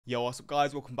Yo, what's up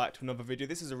guys, welcome back to another video.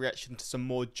 This is a reaction to some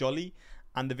more Jolly,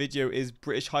 and the video is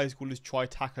British high schoolers try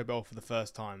Taco Bell for the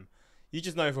first time. You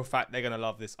just know for a fact they're going to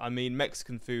love this. I mean,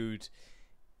 Mexican food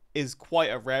is quite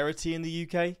a rarity in the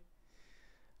UK.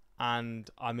 And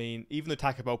I mean, even though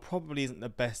Taco Bell probably isn't the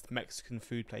best Mexican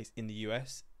food place in the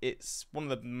US, it's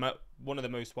one of the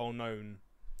most well-known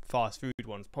fast food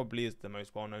ones. Probably is the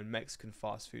most well-known Mexican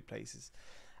fast food places.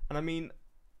 And I mean,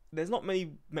 there's not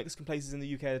many Mexican places in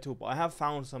the UK at all, but I have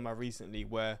found some recently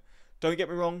where, don't get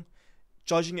me wrong,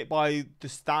 judging it by the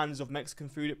standards of Mexican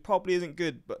food, it probably isn't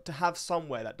good. But to have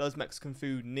somewhere that does Mexican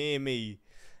food near me,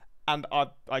 and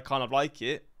I kind of like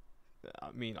it.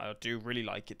 I mean, I do really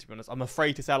like it, to be honest. I'm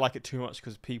afraid to say I like it too much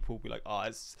because people will be like, oh,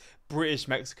 it's British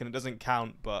Mexican, it doesn't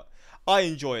count. But I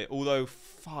enjoy it, although,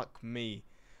 fuck me.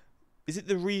 Is it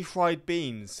the refried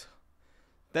beans?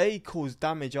 They cause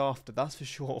damage after, that's for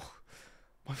sure.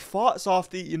 My farts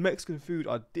after eating Mexican food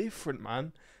are different,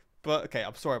 man. But, okay,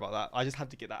 I'm sorry about that. I just had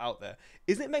to get that out there.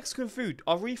 Isn't it Mexican food?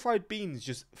 Are refried beans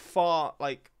just fart,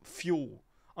 like, fuel?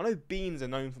 I know beans are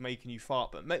known for making you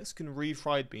fart, but Mexican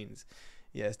refried beans...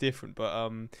 yeah, it's different,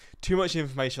 but too much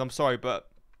information. I'm sorry, but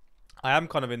I am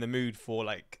kind of in the mood for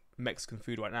like Mexican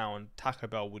food right now, and Taco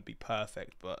Bell would be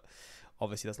perfect. But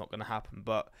obviously, that's not going to happen.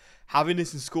 But having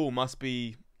this in school must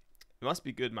be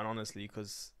good, man. Honestly,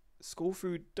 because school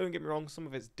food, don't get me wrong, some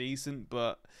of it's decent,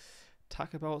 but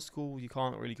Taco Bell at school, you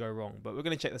can't really go wrong. But we're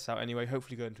going to check this out anyway.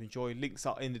 Hopefully, you're going to enjoy. Links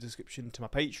are in the description to my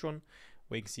Patreon,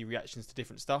 where you can see reactions to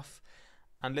different stuff,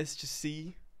 and let's just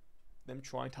see them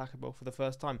trying Taco Bell for the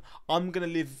first time. I'm gonna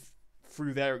live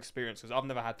through their experience because I've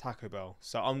never had Taco Bell,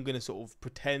 so I'm gonna sort of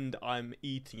pretend I'm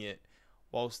eating it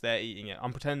whilst they're eating it.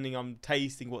 I'm pretending I'm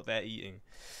tasting what they're eating.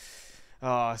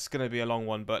 It's gonna be a long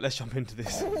one, but let's jump into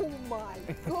this. Oh my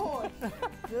god!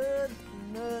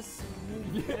 Goodness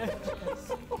me.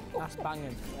 Yes. That's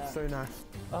banging. Yeah. So nice.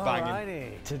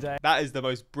 Banging. Today. That is the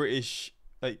most British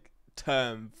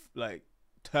term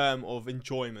of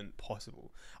enjoyment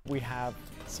possible. We have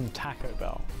some Taco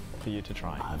Bell for you to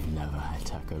try. I've never had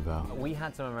Taco Bell. We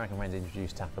had some American friends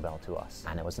introduce Taco Bell to us,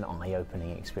 and it was an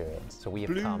eye-opening experience. So we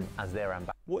have Blue. come as their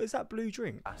What is that blue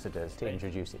drink? ambassadors to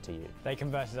introduce it to you. They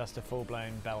converted us to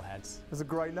full-blown bellheads. It's a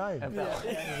great name.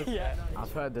 Yeah.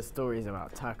 I've heard the stories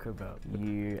about Taco Bell.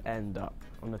 You end up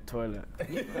on the toilet.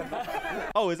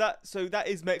 Oh, is that so? That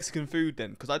is Mexican food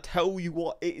then? Because I tell you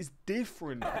what, it is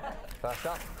different. First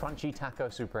up, Crunchy Taco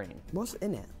Supreme. What's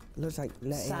in it? Looks like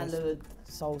lettuce. Salad,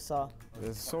 salsa.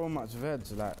 There's so much veg,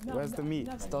 like, where's the meat?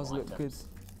 This does look good.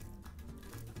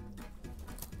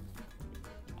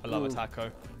 I love a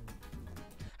taco.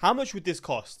 How much would this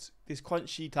cost? This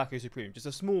Crunchy Taco Supreme, just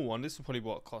a small one. This will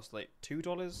probably cost like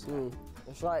 $2.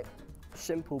 It's like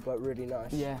simple but really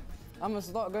nice. Yeah. I'm gonna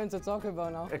start going to Taco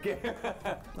Bell now. Okay.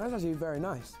 That's actually very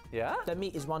nice. Yeah? The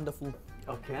meat is wonderful.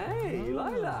 Okay, you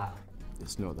like that?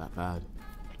 It's not that bad.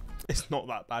 It's not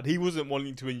that bad. He wasn't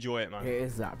wanting to enjoy it, man. It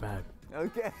is that bad.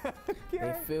 Okay.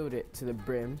 They filled it to the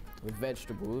brim with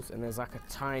vegetables, and there's like a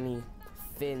tiny,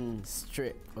 thin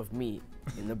strip of meat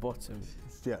in the bottom.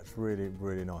 Yeah, it's really,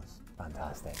 really nice.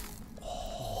 Fantastic.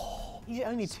 He's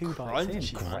only two bites in.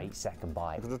 Crunchy, man. Great second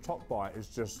bite. Because the top bite is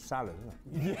just salad,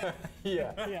 isn't it?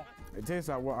 Yeah. It tastes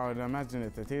like what I would imagine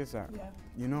it to taste like. Yeah.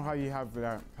 You know how you have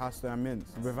like pasta and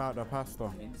mince without the pasta?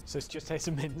 So it's just taste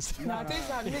of mince. No, it tastes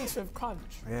like mince with crunch.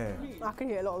 Yeah. I can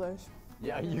eat a lot of those.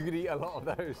 Yeah, you could eat a lot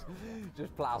of those.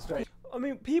 Just plow straight. I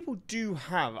mean, people do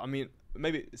have, I mean,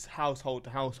 maybe it's household to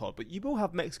household, but you will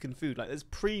have Mexican food. Like, there's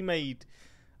pre-made,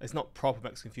 it's not proper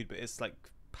Mexican food, but it's like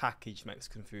packaged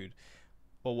Mexican food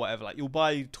or whatever. Like, you'll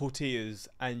buy tortillas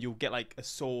and you'll get like a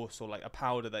sauce or like a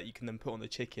powder that you can then put on the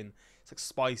chicken. It's like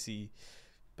spicy,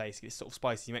 basically. It's sort of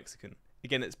spicy Mexican.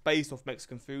 Again, it's based off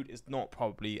Mexican food. It's not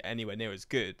probably anywhere near as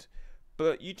good.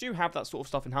 But you do have that sort of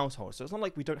stuff in households. So it's not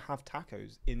like we don't have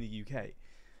tacos in the UK.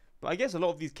 But I guess a lot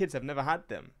of these kids have never had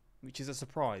them, which is a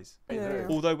surprise. Yeah.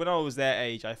 Although when I was their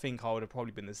age, I think I would have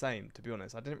probably been the same, to be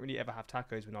honest. I didn't really ever have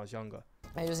tacos when I was younger.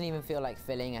 It doesn't even feel like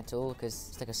filling at all because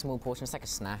it's like a small portion, it's like a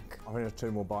snack. I think there's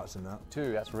 2 more bites in that.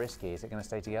 2, that's risky. Is it going to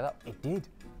stay together? It did.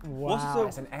 Wow.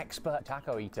 There's an expert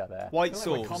taco eater there. White I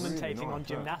feel like sauce. we're commentating Really on nice,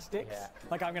 gymnastics. Yeah.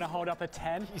 Like I'm gonna hold up a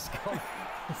 10. He's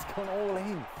gone all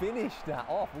in. Finish that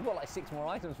off. We've got like 6 more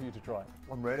items for you to try.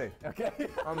 I'm ready. Okay.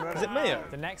 I'm ready. Is it mayo?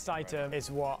 The next item is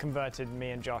what converted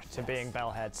me and Josh to being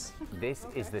bellheads. This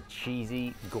is the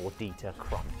cheesy gordita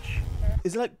crunch.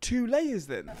 Is it like 2 layers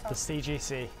then? The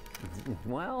CGC.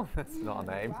 Well, that's not a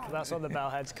name. That's what the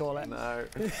bellheads call it. No.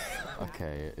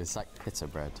 Okay, it's like pizza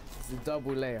bread. It's a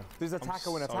double layer. There's a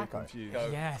taco in a so taco. confused.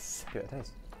 Yes. Give it a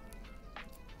taste.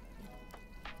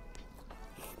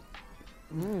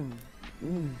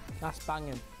 That's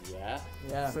banging. Yeah.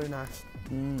 Yeah. So nice.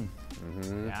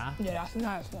 Yeah. Yeah, that's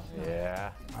nice.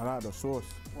 Yeah. I like the sauce.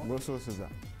 What sauce is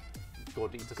that?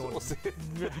 Gordita sauce.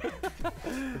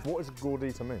 What does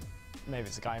gordita mean? Maybe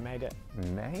it's the guy who made it.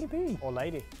 Maybe. Or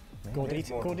lady.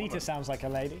 Gordita sounds like a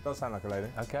lady. Does sound like a lady.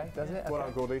 Okay, does it?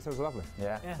 Well, gordita is lovely.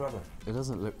 Yeah. It's lovely. It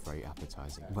doesn't look very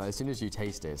appetizing, but as soon as you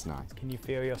taste it, it's nice. Can you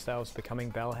feel yourselves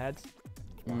becoming bellheads?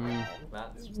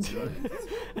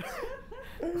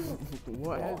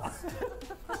 What else?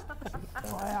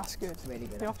 Oh, that's good. Really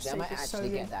good. The opposite I might is so actually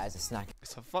good. get that as a snack.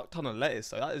 It's a fuck ton of lettuce,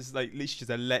 so that is like literally just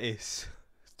a lettuce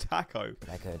taco.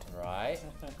 I could. Right.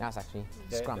 That's actually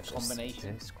The scrumptious.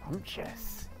 combination.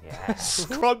 Scrumptious. Yeah.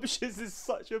 Scrumptious is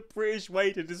such a British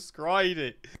way to describe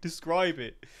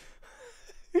it.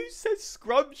 Who says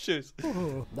scrumptious?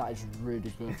 That is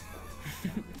really good.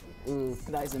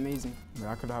 That is amazing.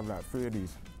 Yeah, I could have like 3 of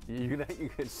these. You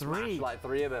could smash like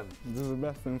 3 of them. This is the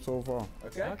best thing so far.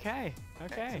 Okay.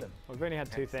 Okay. Well, we've only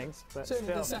had 2 things, but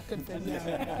Certainly the still. second thing.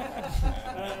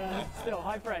 Yeah. Still,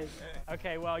 high praise.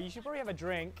 Okay, well, you should probably have a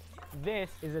drink. This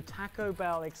is a Taco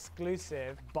Bell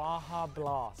exclusive Baja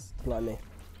Blast. Blimey.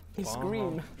 It's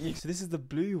green. So this is the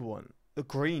blue one. The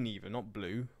green even, not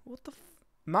blue. What the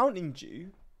Mountain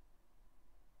Dew?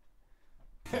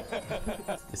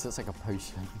 This looks like a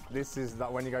potion. This is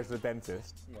like when you go to the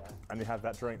dentist and you have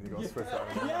that drink that you got to swish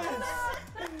over. Yes.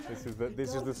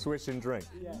 This is the swishing drink.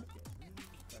 Yeah.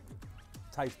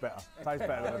 Tastes better. Tastes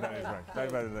better than any drink.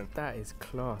 Tastes better than. That is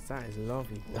class. That is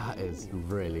lovely. That is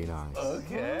really nice.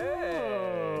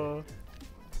 Okay.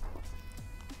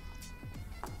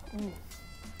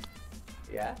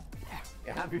 Yeah?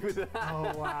 You're happy with that?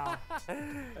 Oh, wow.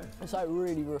 It's like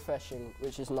really refreshing,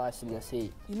 which is nice in this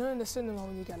heat. You know in the cinema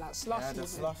when you get like slush? Yeah, the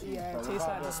slush. Yeah, it tastes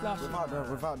like the slush.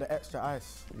 Without the extra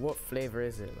ice. What flavour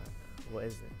is it? Like, what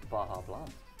is it? Baja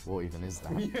Blast. What even is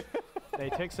that? They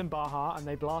took some Baja and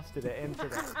they blasted it into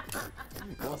them.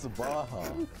 What's a Baja?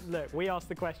 Look, we asked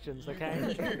the questions, okay?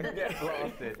 You get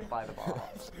blasted by the Baja.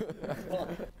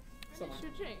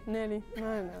 Nearly.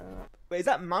 No. Wait, is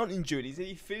that Mountain Dew? And he said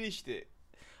he finished it.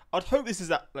 I'd hope this is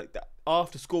that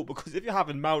after school, because if you're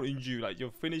having Mountain Dew, like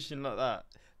you're finishing like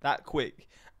that quick,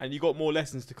 and you got more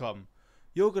lessons to come,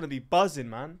 you're gonna be buzzing,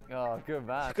 man. Oh, good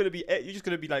man. You're just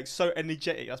gonna be like so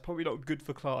energetic. That's probably not good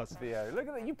for class. Theo, look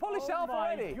at that. You polished it up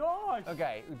already. God!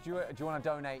 Okay, do you want to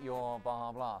donate your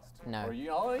Baja Blast? No. Or you,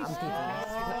 oh,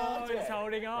 Oh, he's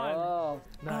holding on. Oh.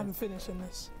 I haven't finished in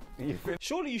this.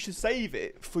 Surely you should save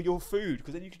it for your food,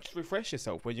 because then you can just refresh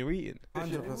yourself when you're eating.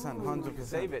 100%, 100%.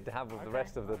 Save it to have with the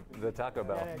rest of the Taco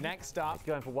Bell. Next up,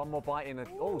 Going for one more bite in.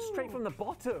 Oh, straight from the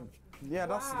bottom. Yeah,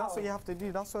 that's what you have to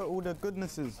do. That's where all the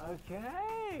goodness is. Okay.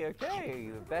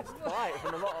 The best bite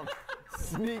from the bottom.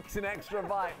 Sneaks an extra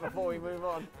bite before we move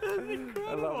on.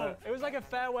 I love it. it was like a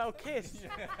farewell kiss.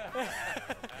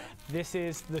 This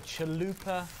is the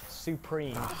Chalupa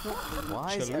Supreme.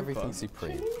 Why is Chalupa. everything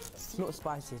supreme? It's not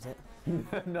spicy, is it?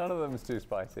 None of them's too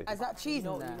spicy. Is that cheese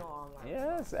in there?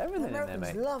 Yes, everything in there,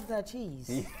 Americans mate. love their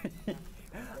cheese.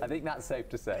 I think that's safe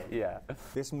to say, yeah.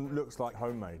 This looks like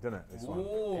homemade, doesn't it? This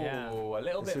one. Yeah. a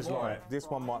little This bit is more. like this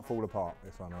one might fall apart.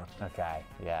 This one. Okay,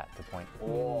 yeah, good point.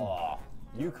 Oh,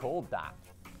 you called that.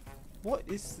 What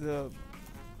is the...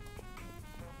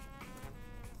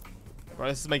 Bro,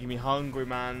 this is making me hungry,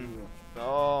 man.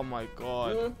 Oh my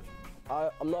god.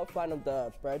 I'm not a fan of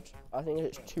the bread. I think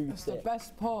it's too It's the thick.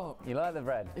 best part. You like the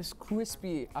bread? It's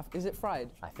crispy. Is it fried?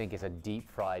 I think it's a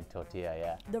deep fried tortilla,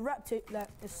 yeah. The wrap tape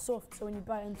is soft, so when you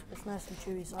bite into it, it's nice and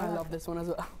chewy. So I love this one as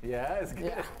well. Yeah, it's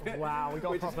good. Wow, we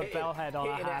got a proper bellhead on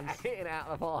our hands. Hitting it out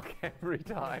of the park every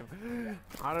time.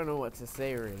 I don't know what to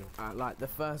say really. Like the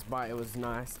first bite it was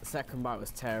nice, the second bite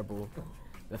was terrible,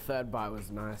 the third bite was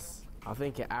nice. I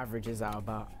think it averages out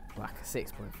about like a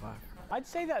 6.5. I'd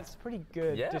say that's a pretty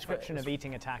good Yeah, description of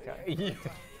eating a taco. Yeah.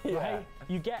 Right?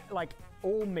 You get like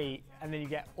all meat and then you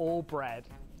get all bread.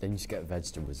 Then you just get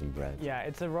vegetables and bread. Yeah,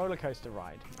 it's a roller coaster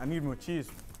ride. I need more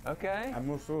cheese Okay. and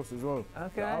more sauce as well.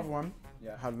 Okay. The other one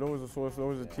had loads of sauce,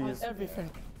 loads of cheese. Everything.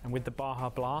 And with the Baja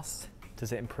Blast,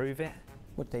 does it improve it?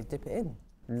 Would they dip it in?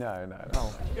 No.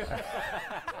 Oh.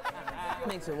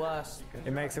 Makes it worse.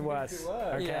 It makes it worse.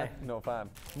 Okay. Yeah. Not a fan.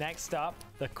 Next up,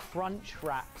 the Crunch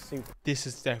Wrap Soup. This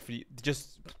is definitely,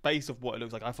 just based off what it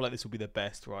looks like, I feel like this will be the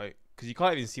best, right? Because you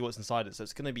can't even see what's inside it, so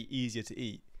it's going to be easier to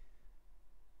eat.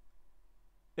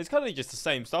 It's kind of just the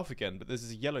same stuff again, but there's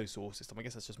this yellow sauce system. I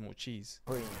guess that's just more cheese.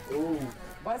 Ooh.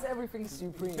 Why is everything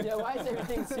supreme? Yeah, why is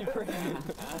everything supreme?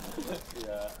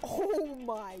 Oh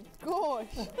my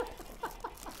gosh.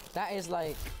 That is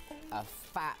like a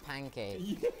fat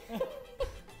pancake.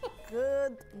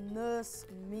 Goodness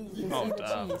me. You Oh, see the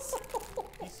damn. cheese?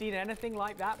 You seen anything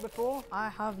like that before? I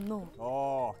have no.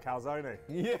 Oh, calzone.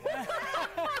 Yeah.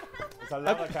 It's a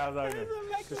love of calzone.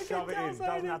 Just shove it in.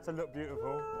 Doesn't have to look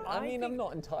beautiful. I mean, I'm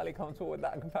not entirely comfortable with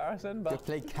that comparison, You but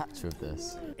play catch with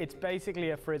this. It's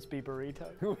basically a frisbee burrito.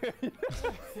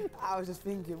 I was just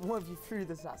thinking, what if you threw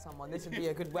this at someone? This would be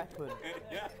a good weapon.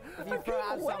 If you throw it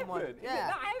at someone, Is it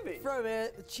that heavy? throw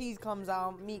it, the cheese comes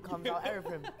out, meat comes out,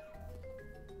 everything.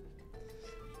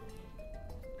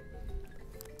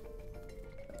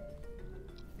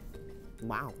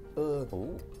 Wow.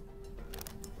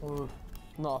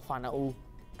 Not a fan at all.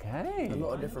 Okay. A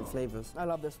lot of different flavours. I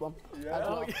love this one.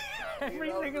 Oh,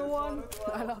 every single one.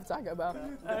 I love Taco Bell.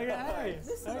 Okay.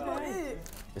 This is not it.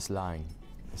 It's lying.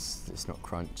 It's not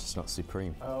crunch, it's not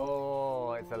supreme.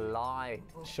 Oh, it's a lie.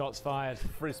 Shots fired.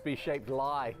 Frisbee-shaped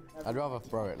lie. I'd rather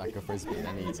throw it like a frisbee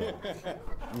than eat it.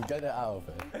 You get it out of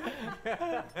it.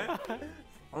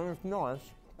 I mean, it's nice.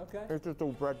 Okay. It's just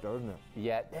all bread though, isn't it?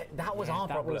 Yeah, that was our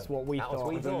that problem. was what we That was thought.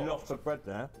 what we There's a thought. lot of bread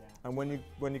there, and when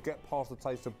you get past the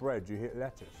taste of bread, you hit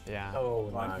lettuce. Yeah. Oh,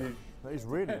 Like, no. it's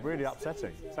really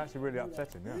upsetting. It's actually really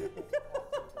upsetting, yeah.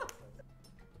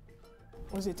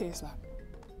 What does it taste like?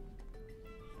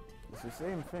 It's the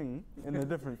same thing in a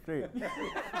different street.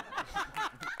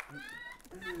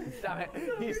 Damn it,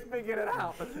 he's figured it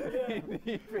out.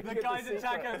 He figured The guys at secret.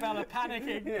 Taco Bell are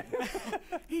panicking.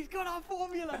 He's got our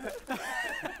formula.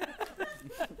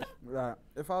 Like,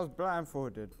 if I was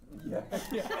blindfolded, You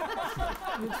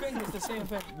think it's the same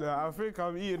thing? I think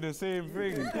I'm eating the same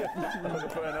thing.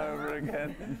 Over and over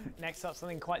again. Next up,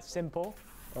 something quite simple.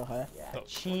 Okay. A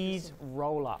cheese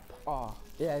roll-up. Oh,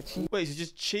 yeah, cheese. Wait, so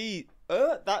just cheese?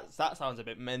 That sounds a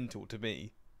bit mental to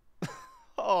me.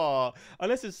 Oh,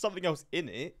 unless there's something else in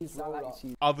it I like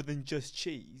cheese. other than just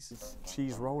cheese.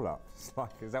 Cheese roll-up. It's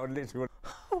like, is that literally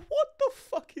what What the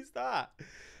fuck is that?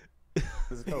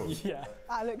 it's called? Yeah.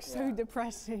 That looks so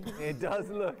depressing. It does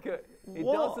look. It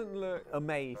What? doesn't look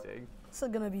amazing. It's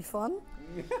gonna be fun.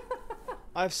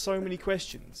 I have so many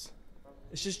questions.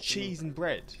 It's just cheese and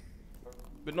bread,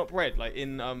 but not bread, like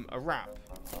in a wrap.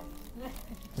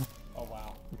 Oh,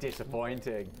 wow.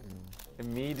 Disappointing.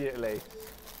 Immediately.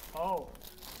 Oh.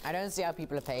 I don't see how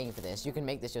people are paying for this. You can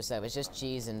make this yourself. It's just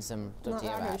cheese and some Not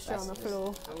tortilla that wrap. straight on the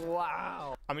floor.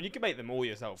 Wow. I mean, you can make them all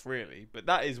yourself, really, but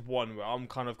that is one where I'm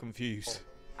kind of confused.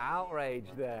 Outrage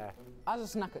there. As a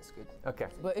snack, it's good. Okay.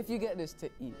 But if you get this to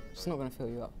eat, it's not going to fill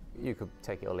you up. You could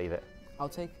take it or leave it. I'll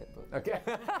take it, but Okay.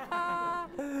 I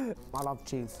love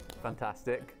cheese.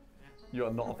 Fantastic.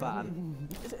 You're not a fan.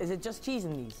 Is it just cheese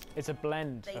in these? It's a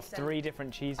blend of 3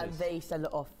 different cheeses. And they sell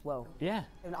it off well. Yeah.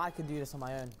 And I could do this on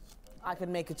my own. I could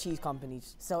make a cheese company,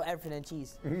 sell everything in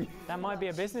cheese. That might be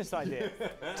a business idea.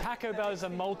 Taco Bell is a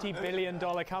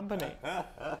multi-billion-dollar company.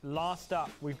 Last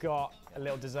up, we've got a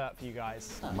little dessert for you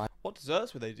guys. What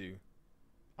desserts would they do?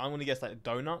 I'm gonna guess like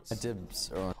donuts My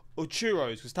dibs are on or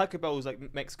churros, because Taco Bell is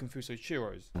like Mexican food, so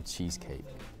churros. cheesecake.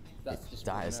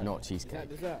 That is not cheesecake.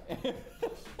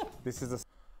 This is a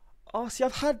Oh, see,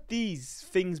 I've had these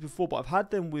things before, but I've had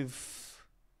them with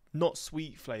not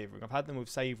sweet flavouring. I've had them with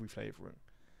savoury flavouring.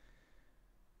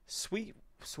 Sweet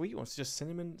ones, just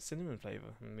cinnamon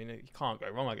flavour. I mean, you can't go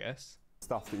wrong, I guess.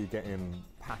 stuff that you get in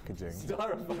packaging.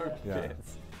 Styrofoam Yeah.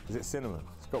 bits. Is it cinnamon?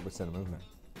 It's got to be cinnamon, isn't it?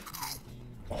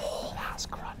 Oh, that's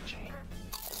crunchy.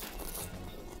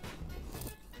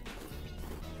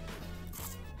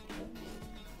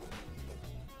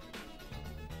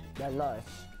 They're nice.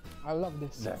 I love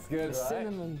this. That's good, The right?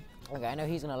 cinnamon. Okay, I know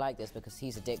he's gonna like this because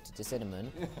he's addicted to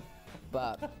cinnamon.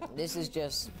 But this is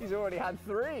just. He's already had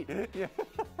 3. Yeah.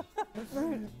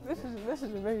 This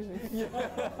is amazing.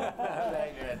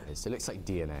 So it looks like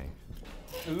DNA.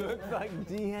 It looks like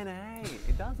DNA.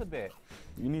 It does a bit.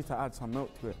 You need to add some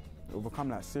milk to it. It will become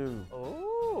like cereal.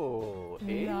 Oh,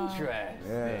 interesting.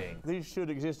 Yeah. These should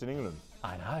exist in England.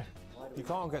 I know. You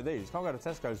can't get these. You can't go to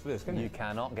Tesco's for this, can you? You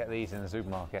cannot get these in the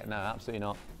supermarket. No, absolutely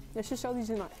not. They should sell these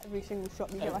in like every single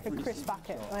shop. You get like a crisp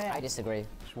packet. Oh, yeah. I disagree.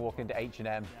 Just walk into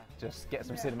H&M, just get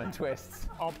some cinnamon twists.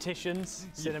 Opticians,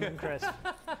 cinnamon crisp.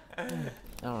 I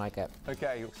don't like it.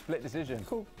 Okay, split decision.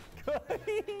 Cool.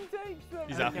 He takes them.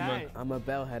 He's happy, man. I'm a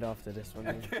bellhead after this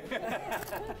one.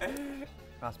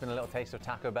 That's been a little taste of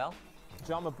Taco Bell.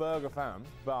 See, I'm a burger fan,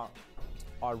 but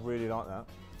I really like that.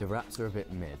 The wraps are a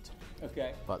bit mid,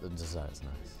 Okay. but the dessert's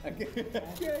nice.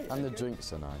 And the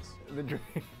drinks are nice. The drink.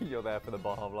 You're there for the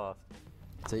Baja Blast.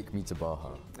 Take me to Baja.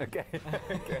 Okay.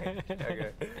 Okay.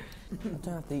 Okay. I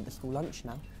don't have to eat the school lunch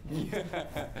now.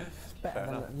 It's better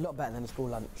than, a lot better than the school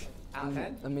lunch. Out of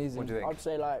 10? Amazing. What do you think? I'd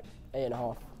say like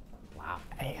 8.5. Wow,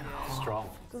 8.5. Strong.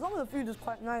 Because some of the food is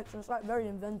quite nice and it's like very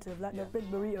inventive, like the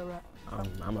big burrito wrap.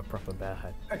 I'm a proper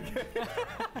bearhead.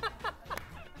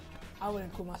 I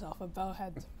wouldn't call myself a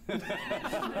bellhead.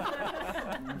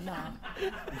 Nah.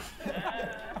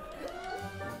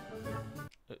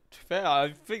 Fair,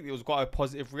 I think it was quite a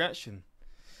positive reaction.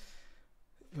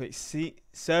 Wait, see,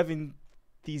 serving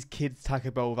these kids Taco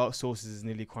Bell without sauces is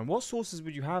nearly a crime. What sauces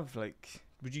would you have? Like,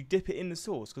 would you dip it in the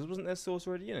sauce? Because wasn't there sauce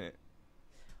already in it?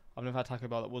 I've never had Taco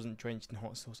Bell that wasn't drenched in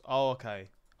hot sauce. Oh, okay,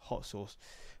 hot sauce.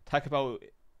 Taco Bell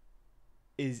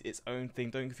is its own thing.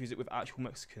 Don't confuse it with actual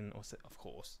Mexican, of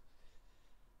course.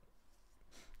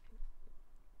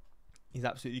 He's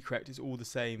absolutely correct. It's all the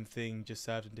same thing, just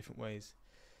served in different ways.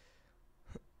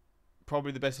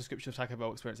 Probably the best description of Taco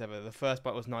Bell experience ever. The first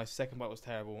bite was nice, second bite was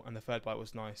terrible, and the third bite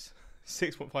was nice.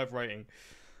 6.5 rating.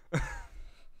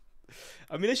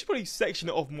 I mean, they should probably section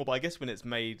it off more, but I guess when it's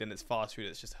made and it's fast food,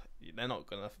 it's just, they're not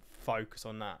going to focus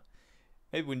on that.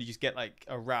 Maybe when you just get like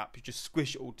a wrap, you just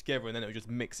squish it all together and then it'll just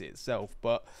mix it itself.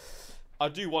 But I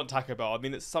do want Taco Bell. I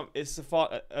mean, it's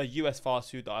a US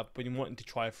fast food that I've been wanting to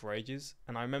try for ages.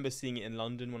 And I remember seeing it in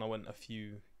London when I went a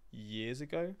few years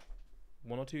ago.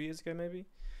 1 or 2 years ago, maybe.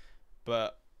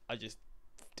 But I just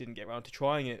didn't get around to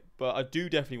trying it. But I do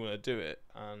definitely want to do it.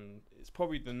 And it's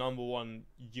probably the #1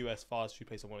 US fast food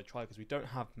place I want to try because we don't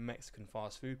have Mexican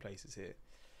fast food places here.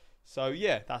 So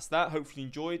yeah, that's that. Hopefully you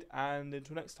enjoyed. And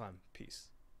until next time, peace.